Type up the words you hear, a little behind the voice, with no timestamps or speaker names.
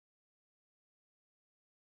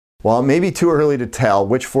While it may be too early to tell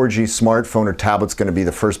which 4G smartphone or tablet is going to be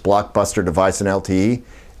the first blockbuster device in LTE,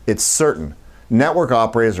 it's certain network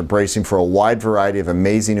operators are bracing for a wide variety of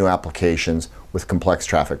amazing new applications with complex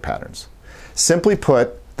traffic patterns. Simply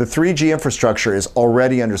put, the 3G infrastructure is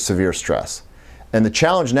already under severe stress, and the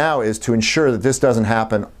challenge now is to ensure that this doesn't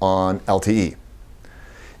happen on LTE.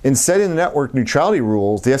 In setting the network neutrality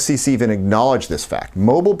rules, the FCC even acknowledged this fact.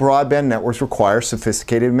 Mobile broadband networks require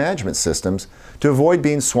sophisticated management systems to avoid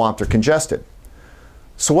being swamped or congested.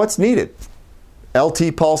 So what's needed?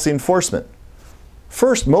 LTE policy enforcement.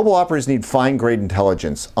 First, mobile operators need fine-grained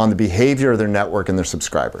intelligence on the behavior of their network and their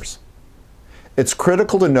subscribers. It's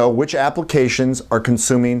critical to know which applications are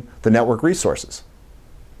consuming the network resources.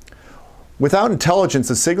 Without intelligence,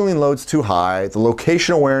 the signaling load's too high, the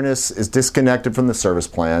location awareness is disconnected from the service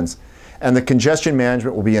plans, and the congestion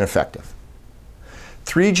management will be ineffective.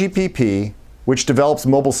 3GPP, which develops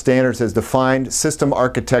mobile standards, has defined System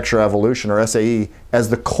Architecture Evolution, or SAE, as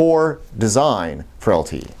the core design for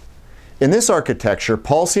LTE. In this architecture,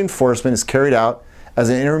 policy enforcement is carried out as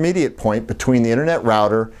an intermediate point between the internet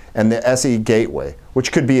router and the SAE gateway,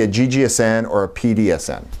 which could be a GGSN or a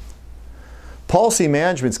PDSN. Policy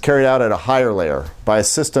management is carried out at a higher layer by a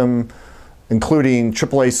system including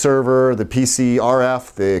AAA server, the PC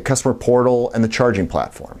RF, the customer portal, and the charging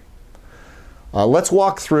platform. Let's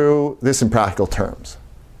walk through this in practical terms.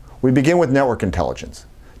 We begin with network intelligence.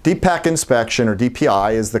 Deep Packet Inspection, or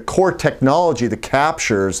DPI, is the core technology that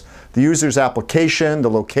captures the user's application, the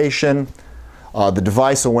location, the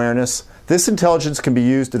device awareness. This intelligence can be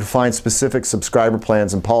used to define specific subscriber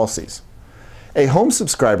plans and policies. A home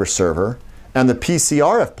subscriber server and the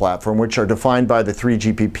PCRF platform, which are defined by the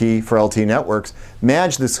 3GPP for LTE networks,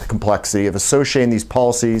 manage this complexity of associating these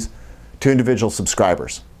policies to individual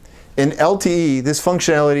subscribers. In LTE, this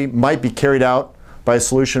functionality might be carried out by a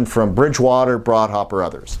solution from Bridgewater, Broadhop, or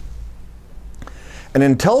others. An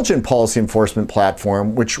intelligent policy enforcement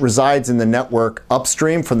platform, which resides in the network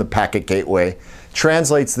upstream from the packet gateway,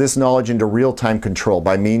 translates this knowledge into real-time control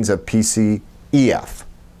by means of PCEF.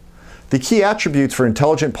 The key attributes for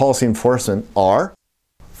intelligent policy enforcement are,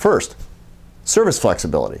 first, service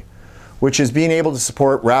flexibility, which is being able to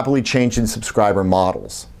support rapidly changing subscriber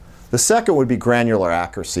models. The second would be granular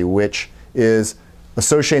accuracy, which is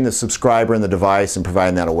associating the subscriber and the device and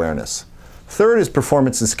providing that awareness. Third is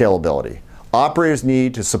performance and scalability. Operators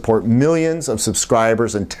need to support millions of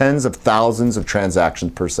subscribers and tens of thousands of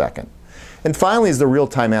transactions per second. And finally is the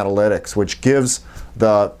real-time analytics, which gives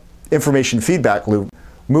the information feedback loop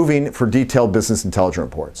moving for detailed business intelligence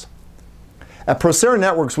reports. At Procera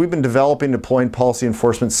Networks, we've been developing and deploying policy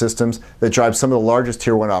enforcement systems that drive some of the largest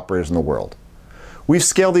Tier 1 operators in the world. We've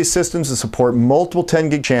scaled these systems to support multiple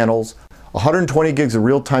 10-gig channels, 120 gigs of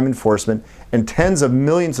real-time enforcement, and tens of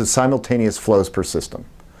millions of simultaneous flows per system.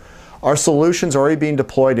 Our solutions are already being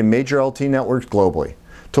deployed in major LTE networks globally.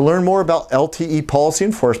 To learn more about LTE policy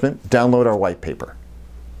enforcement, download our white paper.